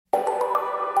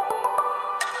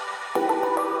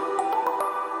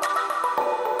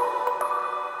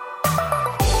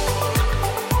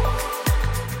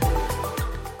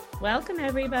Welcome,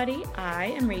 everybody. I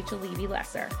am Rachel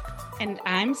Levy-Lesser. And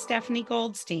I'm Stephanie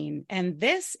Goldstein. And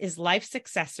this is Life's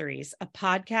Accessories, a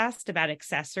podcast about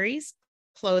accessories,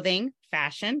 clothing,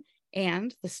 fashion,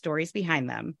 and the stories behind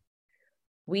them.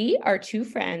 We are two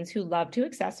friends who love to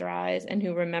accessorize and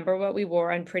who remember what we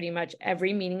wore on pretty much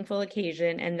every meaningful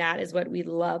occasion. And that is what we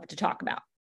love to talk about.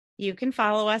 You can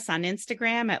follow us on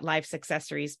Instagram at Life's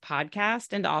Accessories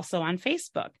Podcast and also on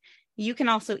Facebook. You can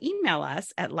also email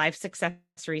us at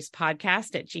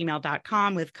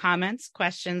lifesaccessoriespodcast@gmail.com with comments,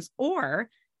 questions, or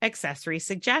accessory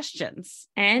suggestions.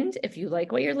 And if you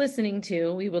like what you're listening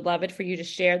to, we would love it for you to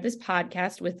share this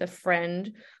podcast with a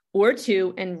friend or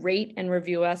two and rate and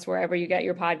review us wherever you get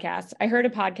your podcasts. I heard a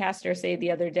podcaster say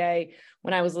the other day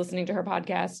when I was listening to her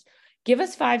podcast, give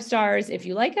us 5 stars if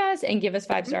you like us and give us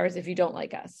 5 stars if you don't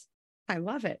like us. I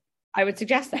love it. I would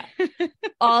suggest that.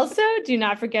 Also, do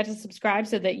not forget to subscribe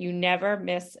so that you never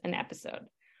miss an episode.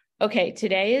 Okay,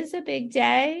 today is a big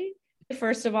day.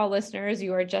 First of all, listeners,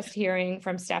 you are just hearing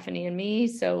from Stephanie and me,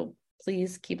 so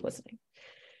please keep listening.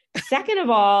 Second of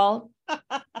all,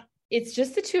 it's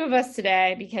just the two of us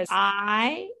today because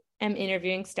I am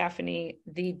interviewing Stephanie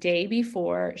the day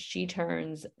before she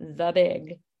turns the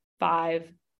big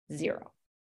 50.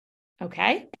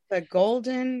 Okay? The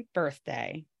golden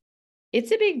birthday.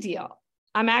 It's a big deal.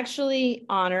 I'm actually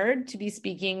honored to be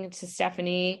speaking to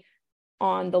Stephanie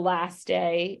on the last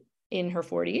day in her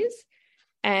 40s.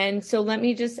 And so let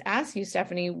me just ask you,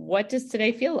 Stephanie, what does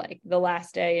today feel like, the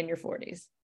last day in your 40s?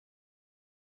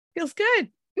 Feels good.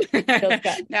 Feels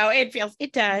good. No,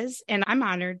 it does. And I'm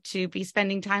honored to be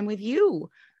spending time with you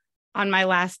on my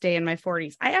last day in my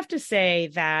 40s. I have to say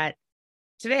that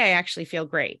today I actually feel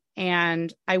great.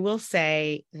 And I will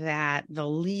say that the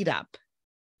lead up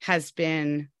has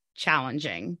been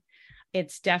challenging.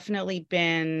 It's definitely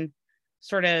been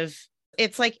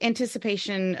it's like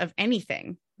anticipation of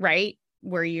anything, right?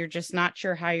 Where you're just not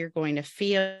sure how you're going to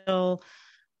feel,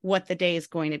 what the day is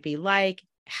going to be like,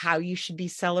 how you should be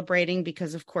celebrating,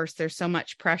 because of course there's so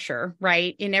much pressure,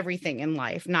 right? In everything in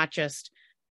life, not just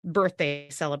birthday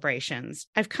celebrations.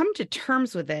 I've come to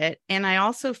terms with it. And I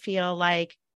also feel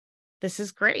like this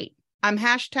is great. I'm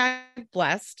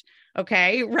 #blessed.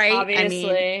 Okay. Right.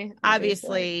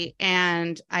 Obviously.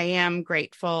 And I am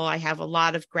grateful. I have a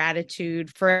lot of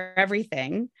gratitude for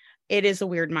everything. It is a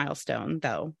weird milestone,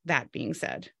 though, that being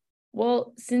said.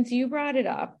 Well, since you brought it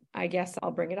up, I guess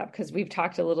I'll bring it up because we've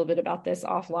talked a little bit about this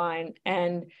offline.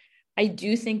 And I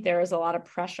do think there is a lot of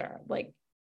pressure, like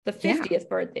the 50th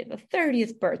birthday, the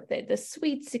 30th birthday, the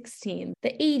sweet 16,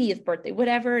 the 80th birthday,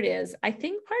 whatever it is. I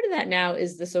think part of that now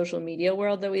is the social media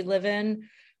world that we live in,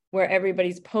 where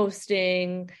everybody's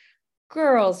posting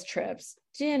girls' trips,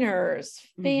 dinners,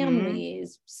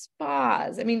 families,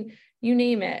 spas. I mean, you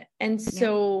name it. And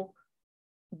so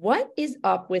what is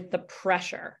up with the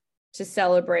pressure to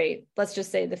celebrate, let's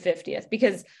just say the 50th?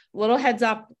 Because little heads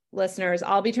up, listeners,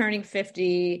 I'll be turning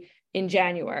 50 in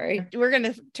January. We're going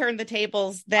to turn the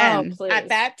tables then at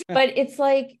that. But it's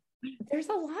like, there's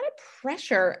a lot of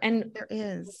pressure. And there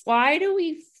is. Why do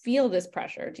we feel this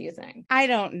pressure, do you think? I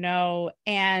don't know.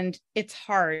 And it's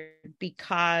hard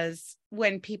because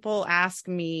when people ask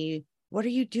me, what are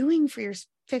you doing for your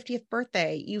 50th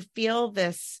birthday? You feel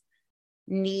this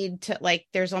need to, like,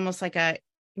 there's almost like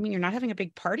you're not having a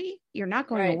big party. You're not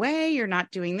going away. You're not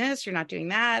doing this. You're not doing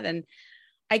that. And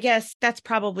I guess that's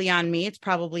probably on me. It's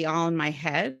probably all in my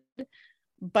head.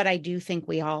 But I do think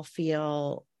we all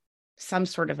feel some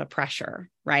sort of a pressure,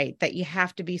 right? That you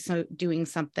have to be doing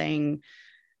something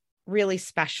really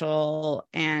special.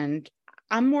 And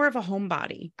I'm more of a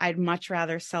homebody. I'd much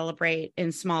rather celebrate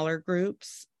in smaller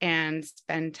groups and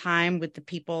spend time with the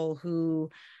people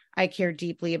who I care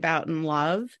deeply about and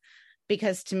love,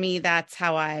 because to me, that's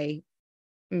how I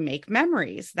make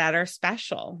memories that are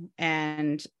special.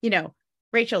 And,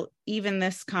 Rachel, even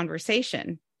this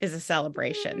conversation is a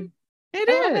celebration. I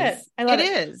love it. It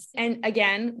is. And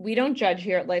again, we don't judge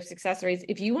here at Life's Accessories.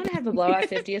 If you want to have a blowout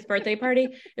 50th birthday party,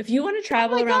 if you want to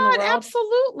travel around the world,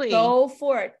 absolutely, go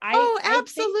for it.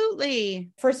 Absolutely. I think,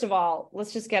 first of all,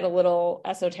 let's just get a little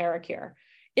esoteric here.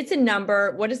 It's a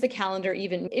number. What is the calendar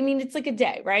even? I mean, it's like a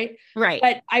day, right? Right.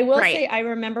 But I will say, I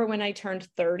remember when I turned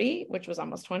 30, which was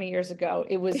almost 20 years ago,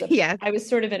 it was, I was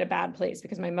sort of in a bad place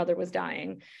because my mother was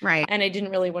dying. Right. And I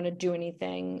didn't really want to do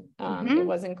anything. It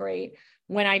wasn't great.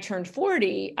 When I turned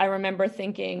 40, I remember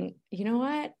thinking, you know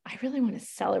what? I really want to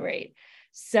celebrate.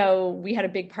 So we had a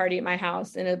big party at my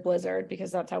house in a blizzard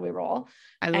because that's how we roll.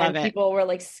 I love And it. people were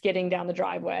like skidding down the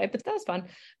driveway, but that was fun.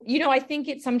 I think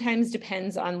it sometimes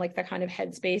depends on like the kind of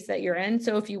headspace that you're in.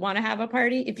 So if you want to have a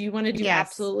party, if you want to do Yes.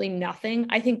 absolutely nothing,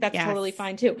 I think that's Yes. totally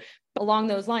fine too. Along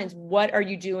those lines, what are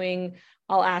you doing?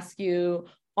 I'll ask you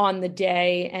on the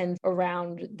day and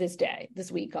around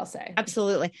this week, I'll say.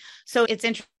 Absolutely. So it's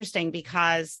interesting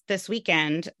because this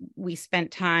weekend we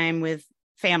spent time with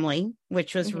family,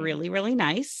 which was really, really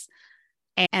nice.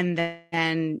 And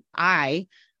then I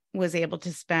was able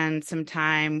to spend some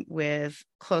time with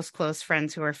close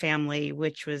friends who are family,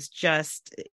 which was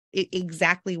just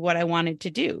exactly what I wanted to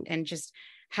do, and just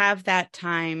have that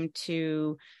time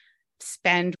to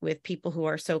spend with people who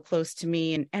are so close to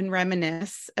me and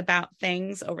reminisce about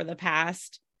things over the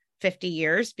past 50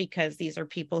 years, because these are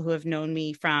people who have known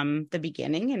me from the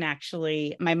beginning, and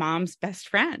actually my mom's best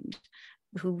friend,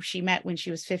 who she met when she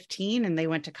was 15 and they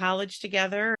went to college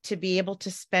together. To be able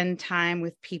to spend time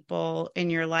with people in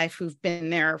your life who've been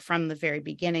there from the very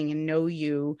beginning and know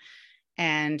you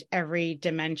and every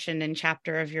dimension and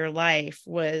chapter of your life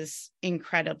was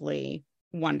incredibly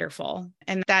wonderful.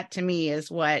 And that to me is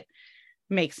what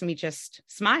makes me just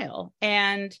smile.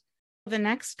 And the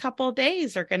next couple of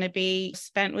days are going to be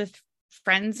spent with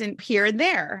friends and here and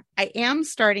there. I am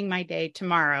starting my day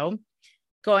tomorrow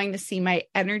going to see my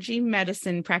energy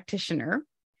medicine practitioner,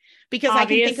 because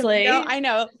obviously, I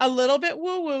know a little bit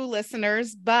woo-woo,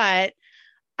 listeners, but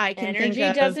I can energy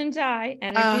doesn't die.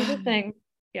 Energy is a thing.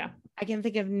 Yeah. I can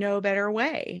think of no better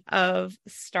way of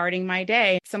starting my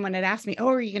day. Someone had asked me, oh,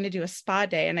 are you going to do a spa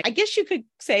day? And I guess you could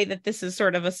say that this is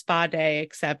sort of a spa day,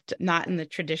 except not in the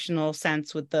traditional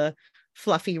sense with the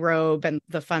fluffy robe and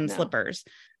the fun slippers.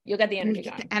 You'll get the energy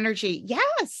going. Energy.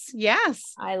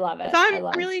 Yes. I love it. So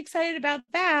I'm really excited about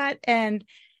that. And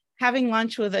having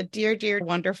lunch with a dear,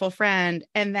 wonderful friend.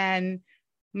 And then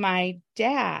my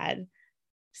dad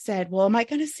said, well, am I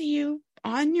going to see you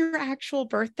on your actual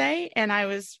birthday? And I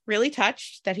was really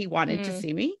touched that he wanted to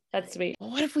see me. That's sweet.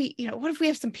 Well, what if we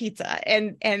have some pizza?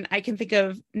 And I can think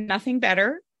of nothing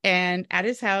better. And at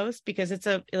his house, because it's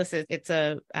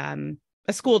a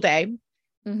school day.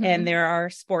 And there are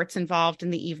sports involved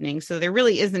in the evening. So there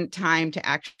really isn't time to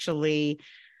actually,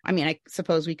 I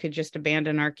suppose we could just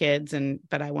abandon our kids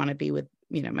but I want to be with,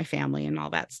 my family and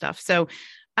all that stuff. So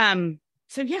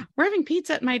yeah, we're having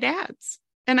pizza at my dad's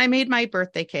and I made my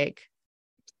birthday cake.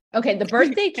 Okay. The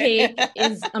birthday cake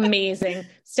is amazing.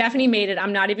 Stephanie made it.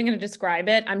 I'm not even going to describe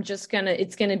it.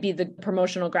 It's going to be the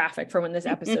promotional graphic for when this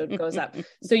episode goes up.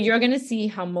 So you're going to see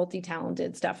how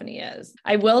multi-talented Stephanie is.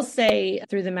 I will say,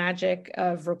 through the magic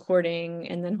of recording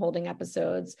and then holding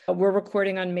episodes, we're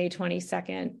recording on May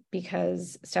 22nd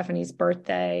because Stephanie's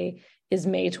birthday is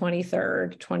May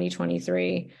 23rd,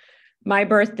 2023. My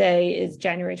birthday is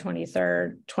January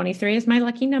 23rd. 23 is my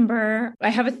lucky number. I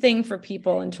have a thing for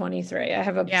people in 23. I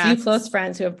have a few close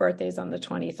friends who have birthdays on the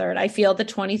 23rd. I feel the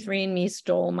 23andMe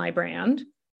stole my brand.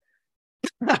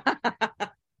 Right.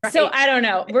 So I don't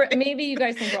know. Maybe you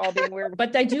guys think we're all being weird,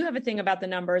 but I do have a thing about the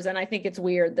numbers. And I think it's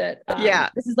weird that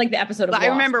this is like the episode of I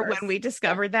remember when we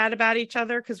discovered that about each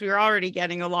other, because we were already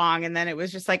getting along. And then it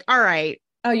was just like, all right.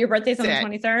 Oh, your birthday's on the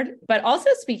 23rd. But also,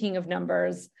 speaking of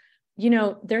numbers,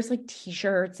 there's like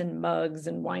t-shirts and mugs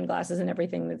and wine glasses and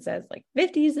everything that says like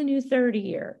 50 is the new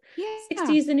 30 or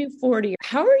 60 is the new 40.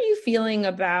 How are you feeling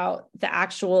about the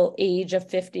actual age of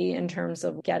 50 in terms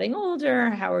of getting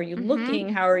older? How are you looking?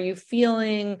 How are you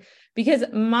feeling? Because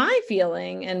my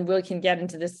feeling, and we can get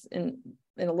into this in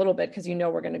a little bit, because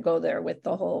we're going to go there with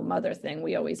the whole mother thing.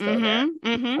 We always go there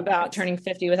about turning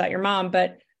 50 without your mom.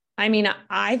 But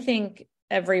I think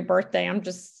every birthday, I'm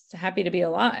just happy to be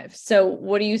alive. So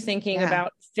what are you thinking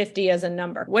about 50 as a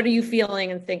number? What are you feeling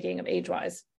and thinking of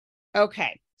age-wise?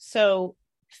 Okay. So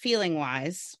feeling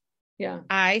wise,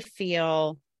 I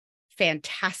feel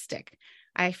fantastic.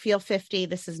 I feel 50.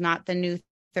 This is not the new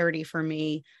 30 for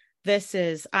me.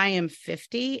 I am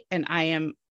 50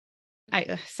 and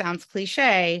sounds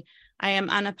cliche, I am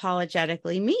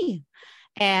unapologetically me.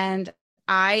 And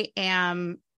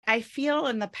I feel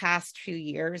in the past few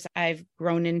years, I've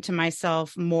grown into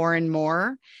myself more and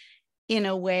more in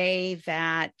a way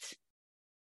I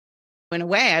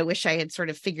wish I had sort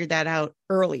of figured that out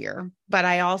earlier. But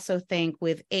I also think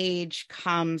with age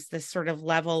comes this sort of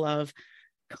level of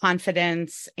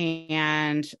confidence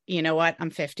and, you know what,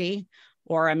 I'm 50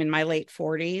 or I'm in my late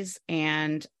 40s.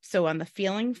 And so on the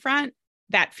feeling front,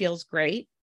 that feels great.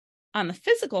 On the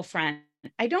physical front,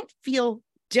 I don't feel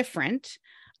different.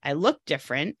 I look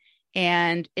different.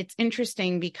 And it's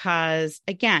interesting because,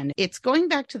 again, it's going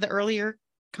back to the earlier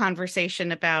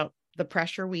conversation about the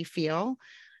pressure we feel.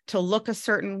 to look a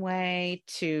certain way,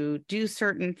 to do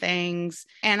certain things.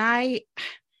 And I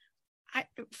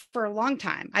for a long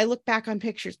time, I look back on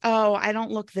pictures. Oh, I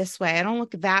don't look this way. I don't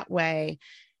look that way.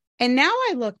 And now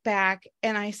I look back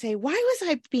and I say, why was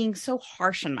I being so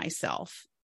harsh on myself?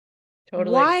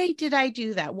 Totally. Why did I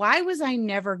do that? Why was I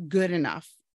never good enough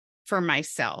for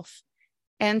myself?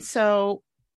 And so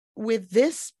with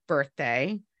this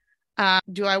birthday,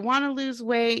 do I want to lose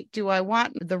weight? Do I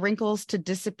want the wrinkles to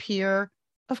disappear?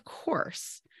 Of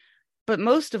course. But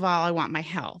most of all, I want my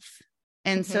health.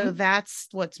 And so that's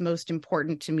what's most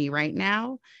important to me right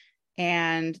now.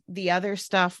 And the other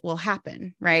stuff will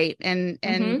happen. Right.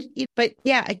 But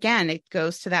yeah, again, it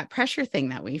goes to that pressure thing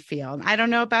that we feel. And I don't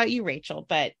know about you, Rachel,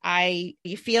 but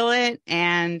you feel it.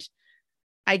 And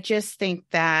I just think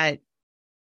that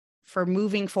for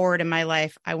moving forward in my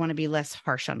life, I want to be less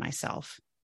harsh on myself.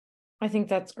 I think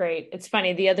that's great. It's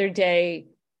funny. The other day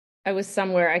I was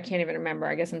somewhere, I can't even remember.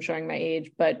 I guess I'm showing my age,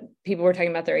 but people were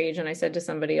talking about their age. And I said to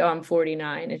somebody, oh, I'm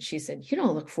 49. And she said, you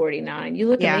don't look 49. You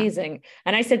look amazing.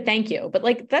 And I said, thank you. But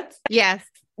like, yes,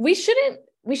 we shouldn't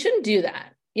do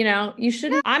that. You know, you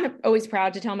shouldn't. I'm always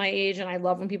proud to tell my age, and I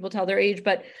love when people tell their age,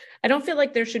 but I don't feel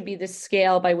like there should be this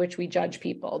scale by which we judge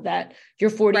people, that you're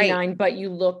 49, right, but you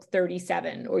look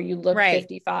 37 or you look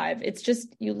 55. It's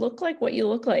just, you look like what you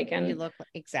look like. And you look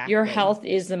exactly. Your health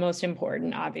is the most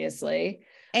important, obviously.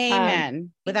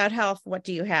 Amen. Without health, what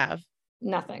do you have?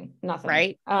 Nothing.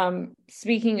 Right.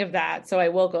 Speaking of that, so I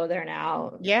will go there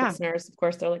now. Yeah. Listeners, of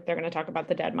course, they're going to talk about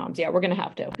the dead moms. Yeah, we're going to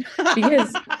have to,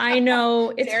 because I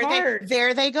know it's hard.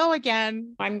 There they go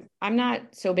again. I'm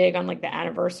not so big on like the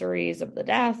anniversaries of the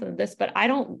death and this, but I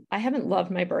haven't loved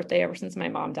my birthday ever since my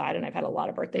mom died. And I've had a lot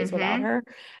of birthdays without her.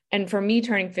 And for me,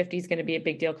 turning 50 is going to be a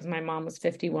big deal because my mom was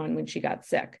 51 when she got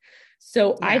sick.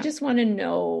 So I just want to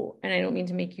know, and I don't mean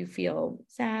to make you feel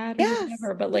sad or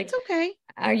whatever, but like, it's okay.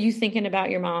 Are you thinking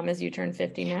about your mom as you turn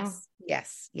 50 now?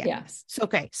 Yes. So,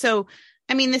 okay. So,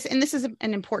 I mean, this is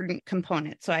an important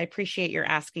component. So I appreciate your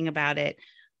asking about it.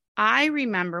 I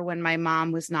remember when my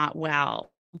mom was not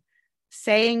well,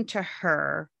 saying to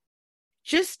her,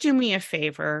 just do me a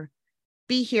favor,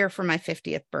 be here for my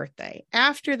 50th birthday.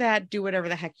 After that, do whatever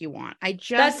the heck you want.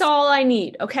 That's all I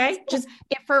need. Okay. Just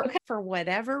for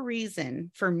whatever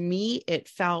reason, for me, it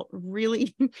felt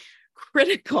really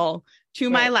critical to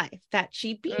my life that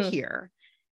she be here.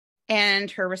 And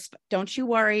her don't you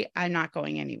worry, I'm not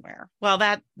going anywhere. Well,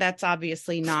 that's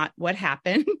obviously not what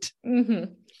happened. Damn.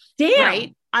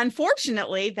 Right.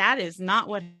 Unfortunately, that is not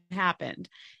what happened.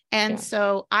 And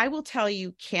so I will tell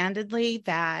you candidly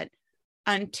that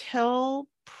until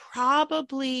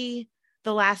probably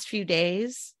the last few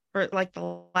days or like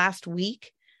the last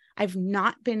week, I've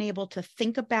not been able to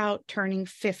think about turning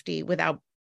 50 without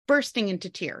bursting into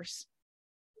tears.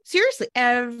 Seriously,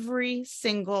 every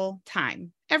single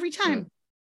time,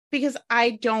 because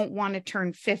I don't want to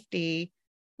turn 50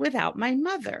 without my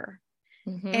mother.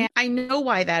 And I know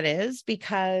why that is,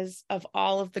 because of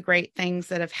all of the great things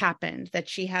that have happened that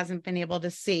she hasn't been able to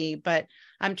see, but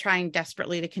I'm trying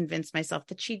desperately to convince myself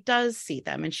that she does see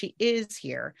them and she is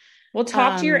here. Well,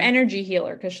 talk to your energy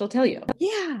healer, because she'll tell you.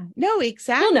 Yeah, no,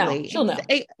 exactly. She'll know.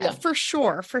 For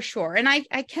sure. And I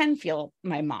can feel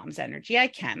my mom's energy. I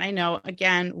can. I know,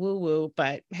 again, woo-woo,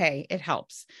 but hey, it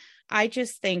helps. I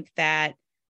just think that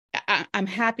I'm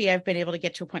happy I've been able to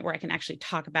get to a point where I can actually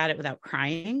talk about it without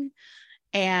crying.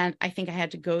 And I think I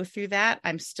had to go through that.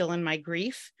 I'm still in my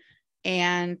grief,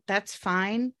 and that's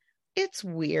fine. It's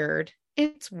weird.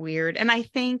 And I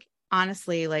think,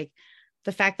 honestly, like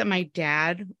the fact that my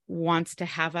dad wants to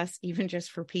have us even just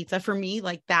for pizza, for me,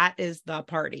 like that is the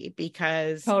party,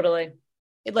 because totally,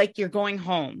 like you're going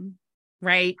home,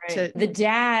 right? The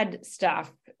dad stuff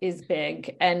is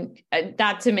big, and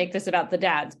not to make this about the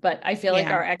dads, but I feel like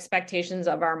our expectations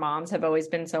of our moms have always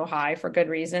been so high for good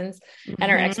reasons.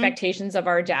 And our expectations of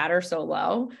our dad are so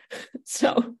low.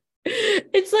 So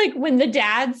it's like when the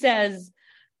dad says,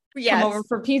 come over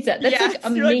for pizza, that's like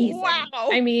amazing. Like, wow.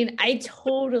 I mean, I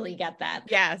totally get that.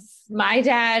 Yes. My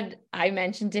dad, I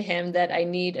mentioned to him that I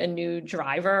need a new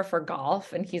driver for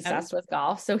golf, and he's obsessed with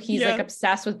golf. So he's like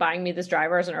obsessed with buying me this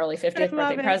driver as an early 50th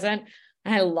birthday present.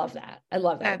 And I love that. I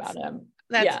love that about him.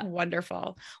 That's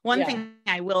wonderful. One thing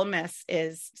I will miss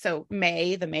is, so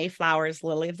May, the Mayflowers,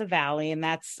 Lily of the Valley, and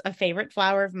that's a favorite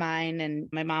flower of mine. And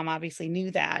my mom obviously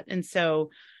knew that. And so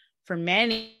for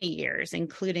many years,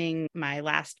 including my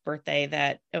last birthday,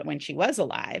 that when she was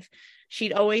alive,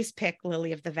 she'd always pick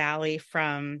Lily of the Valley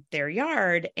from their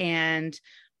yard and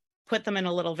put them in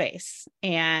a little vase.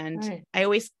 And I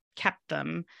always kept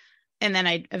them. And then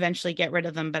I'd eventually get rid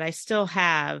of them, but I still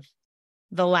have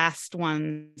the last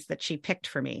ones that she picked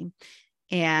for me.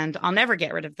 and I'll never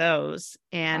get rid of those.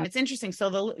 And it's interesting.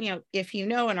 So if you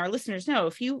know, and our listeners know,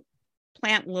 if you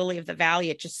plant lily of the valley,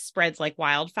 it just spreads like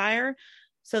wildfire.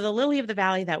 So the lily of the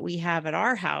valley that we have at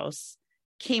our house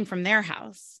came from their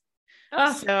house.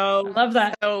 Oh, So I love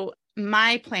that. So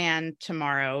my plan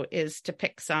tomorrow is to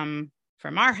pick some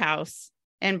from our house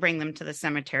and bring them to the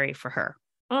cemetery for her.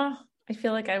 Oh, I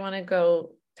feel like I want to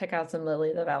go pick out some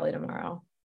lily of the valley tomorrow.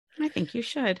 I think you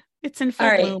should. It's in full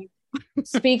All right. bloom.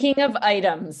 Speaking of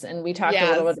items, and we talked a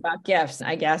little Yes. bit about gifts,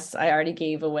 I guess I already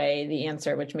gave away the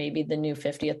answer, which may be the new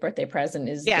 50th birthday present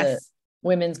is the Yes.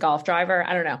 women's golf driver.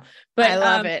 I don't know, but I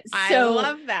love it. I so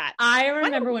love that. I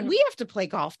remember when we have to play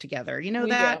golf together. You know we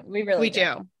that? do. We really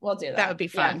do. We'll do that. That would be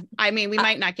fun. Yeah. I mean, we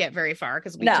might not get very far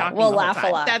because we No, talk we'll the whole laugh a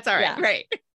time. lot. That's all right. Yeah. Right.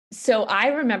 So I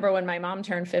remember when my mom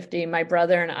turned 50, my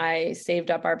brother and I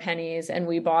saved up our pennies and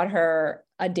we bought her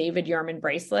a David Yurman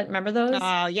bracelet. Remember those?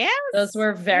 Oh, yes. Those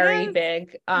were very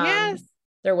big. Yes.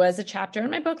 There was a chapter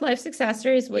in my book, Life's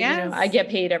Accessories, where, you know, I get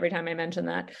paid every time I mention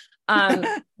that,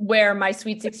 where my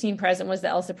Sweet 16 present was the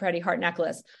Elsa Peretti heart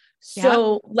necklace.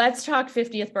 So let's talk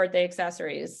 50th birthday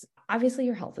accessories. Obviously,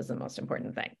 your health is the most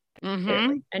important thing,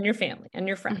 clearly, and your family and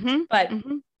your friends. But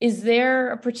is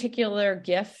there a particular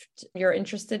gift you're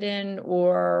interested in,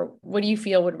 or what do you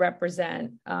feel would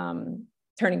represent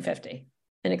turning 50,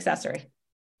 an accessory?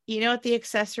 You know what the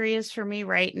accessory is for me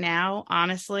right now,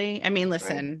 honestly? I mean,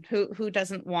 listen, who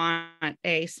doesn't want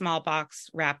a small box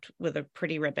wrapped with a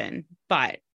pretty ribbon?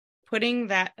 But putting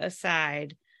that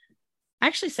aside, I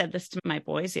actually said this to my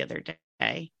boys the other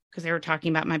day because they were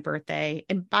talking about my birthday.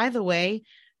 And by the way,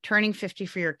 turning 50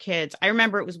 for your kids, I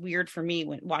remember it was weird for me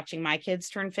when watching my kids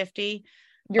turn 50.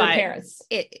 Your parents.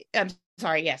 I'm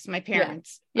sorry. Yes, my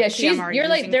parents. Yeah, I'm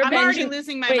already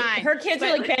losing my mind. Her kids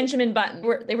are like Benjamin Button.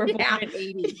 They were born in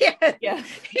 80. Yeah.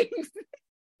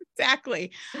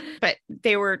 Exactly. But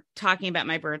they were talking about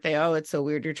my birthday. Oh, it's so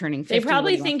weird. You're turning 50. They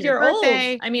probably think you're old.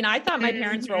 I mean, I thought my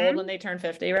parents were old when they turned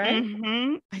 50,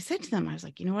 right? I said to them, I was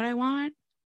like, you know what I want?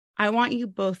 I want you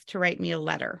both to write me a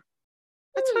letter.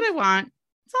 That's what I want.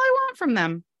 That's all I want from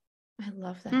them. I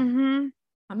love that. I'm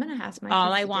going to ask my all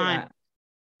kids I to want. do that.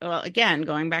 Well, again,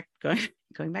 going back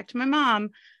to my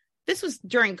mom, this was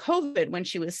during COVID when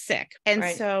she was sick. And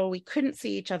so we couldn't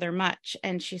see each other much.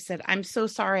 And she said, I'm so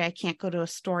sorry. I can't go to a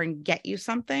store and get you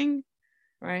something.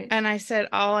 Right. And I said,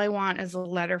 all I want is a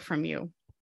letter from you.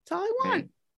 That's all I want. Right.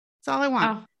 That's all I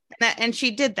want. Oh. And she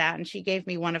did that. And she gave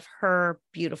me one of her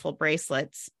beautiful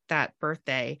bracelets that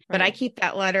birthday. Right. But I keep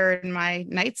that letter in my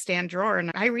nightstand drawer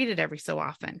and I read it every so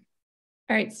often.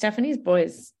 All right, Stephanie's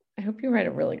boys, I hope you write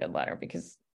a really good letter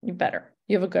because you better.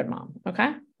 You have a good mom.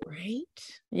 Okay. Right.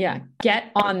 Yeah.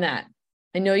 Get on that.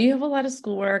 I know you have a lot of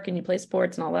schoolwork and you play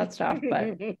sports and all that stuff,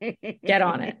 but get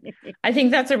on it. I think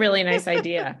that's a really nice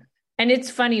idea. And it's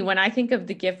funny when I think of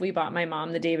the gift we bought my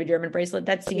mom, the David Yurman bracelet,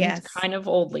 that seems kind of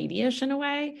old lady-ish in a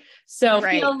way. So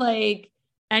I feel like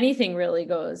anything really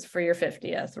goes for your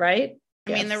 50th, right?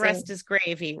 I mean, the rest is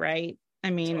gravy, right? I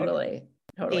mean, totally.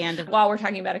 While we're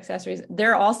talking about accessories,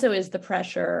 there also is the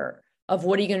pressure of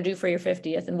what are you going to do for your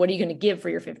 50th and what are you going to give for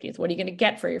your 50th? What are you going to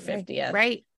get for your 50th?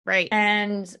 Right.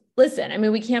 And listen, I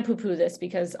mean, we can't poo-poo this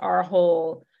because our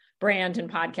whole brand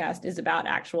and podcast is about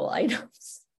actual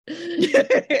items.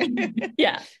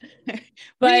 Yeah.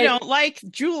 But we don't like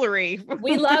jewelry.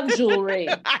 We love jewelry.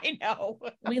 I know.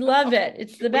 We love it.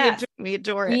 It's the best. We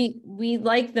adore it. We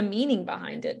like the meaning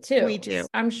behind it too. We do.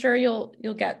 I'm sure you'll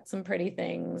get some pretty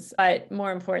things, but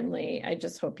more importantly, I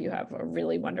just hope you have a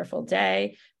really wonderful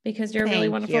day because you're a really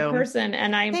wonderful person.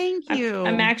 And Thank you.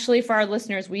 I'm actually, for our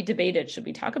listeners, we debated, should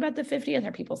we talk about the 50th?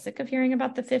 Are people sick of hearing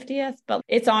about the 50th? But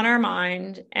it's on our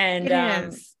mind. And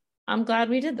I'm glad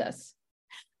we did this.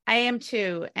 I am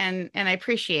too. And I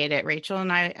appreciate it, Rachel.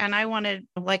 And I want to,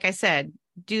 like I said,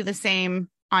 do the same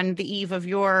on the eve of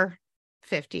your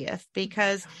 50th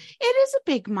because it is a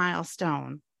big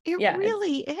milestone. It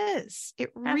really is.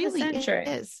 It really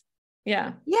is.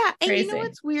 Yeah. Yeah. And you know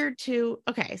what's weird too?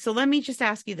 Okay. So let me just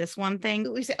ask you this one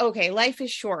thing. We say, okay, life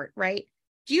is short, right?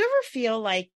 Do you ever feel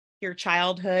like your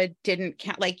childhood didn't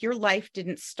count, like your life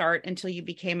didn't start until you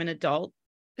became an adult?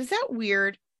 Is that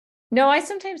weird? No, I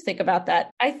sometimes think about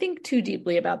that. I think too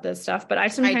deeply about this stuff, but I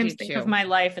sometimes think of my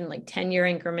life in like 10-year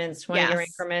increments, 20-year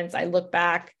increments. I look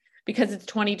back because it's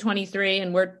 2023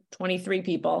 and we're 23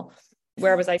 people.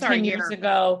 Where was I 10 years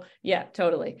ago? Yeah,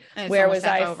 totally. Where was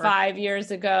I 5 years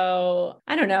ago?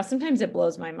 I don't know. Sometimes it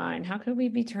blows my mind. How could we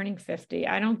be turning 50?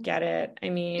 I don't get it. I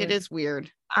mean, it is weird.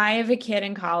 I have a kid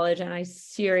in college and I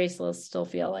seriously still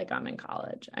feel like I'm in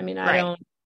college. I mean, I don't.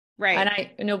 Right. And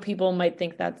I know people might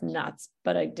think that's nuts,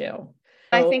 but I do.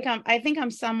 I think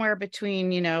I'm somewhere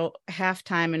between,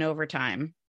 halftime and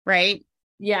overtime, right?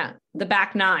 Yeah, the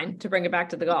back nine to bring it back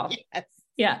to the golf. Yes.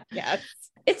 Yeah. Yes.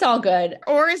 It's all good.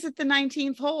 Or is it the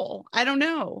 19th hole? I don't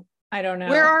know. I don't know.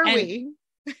 Where are we?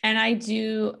 And I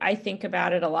think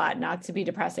about it a lot, not to be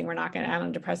depressing. We're not going to end on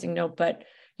a depressing note, but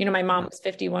my mom was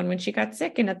 51 when she got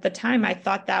sick. And at the time I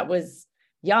thought that was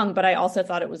young, but I also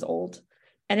thought it was old,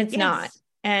 and it's not.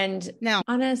 And no,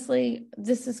 honestly,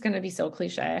 this is going to be so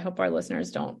cliche. I hope our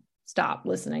listeners don't stop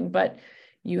listening, but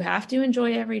you have to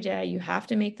enjoy every day. You have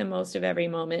to make the most of every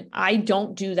moment. I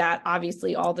don't do that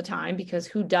obviously all the time, because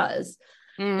who does?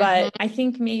 Mm-hmm. But I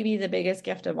think maybe the biggest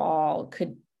gift of all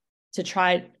could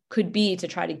be to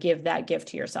try to give that gift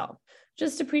to yourself.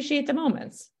 Just appreciate the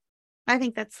moments. I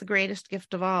think that's the greatest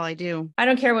gift of all. I do. I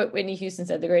don't care what Whitney Houston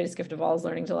said. The greatest gift of all is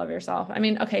learning to love yourself. I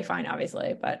mean, okay, fine,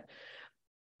 obviously, but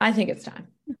I think it's time,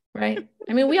 right?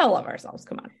 I mean, we all love ourselves.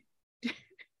 Come on.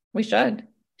 We should.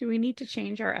 Do we need to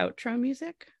change our outro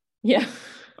music? Yeah.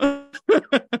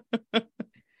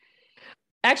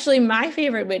 Actually, my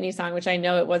favorite Whitney song, which I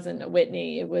know it wasn't a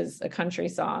Whitney, it was a country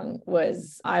song,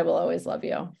 was I Will Always Love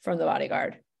You from The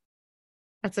Bodyguard.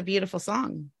 That's a beautiful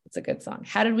song. It's a good song.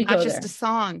 How did we go there? Not just a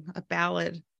song, a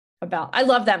ballad. I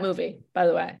love that movie, by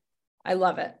the way. I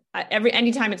love it.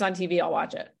 Anytime it's on TV, I'll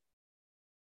watch it.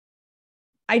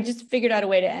 I just figured out a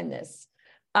way to end this.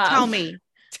 Tell me.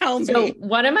 So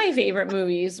one of my favorite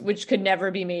movies, which could never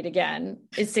be made again,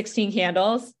 is 16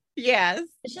 Candles. Yes.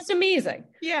 It's just amazing.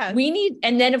 Yeah.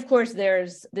 And then of course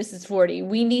there's This Is 40.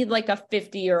 We need like a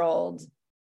 50-year-old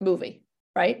movie,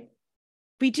 right?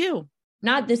 We do.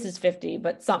 Not This Is 50,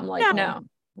 but something like, no,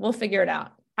 we'll figure it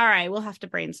out. All right. We'll have to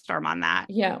brainstorm on that.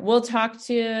 Yeah. We'll talk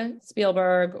to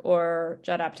Spielberg or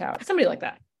Judd Apatow, somebody like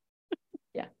that.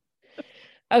 Yeah.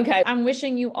 Okay. I'm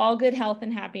wishing you all good health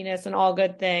and happiness and all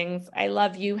good things. I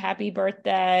love you. Happy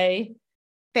birthday.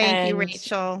 Thank you,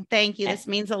 Rachel. Thank you. This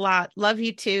means a lot. Love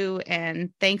you too.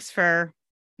 And thanks for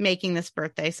making this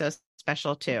birthday so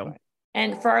special too.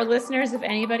 And for our listeners, if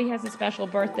anybody has a special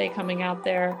birthday coming out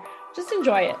there, just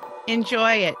enjoy it.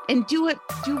 Enjoy it. And do what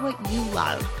you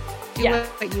love. Do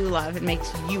what you love. It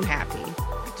makes you happy.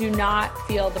 Do not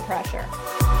feel the pressure.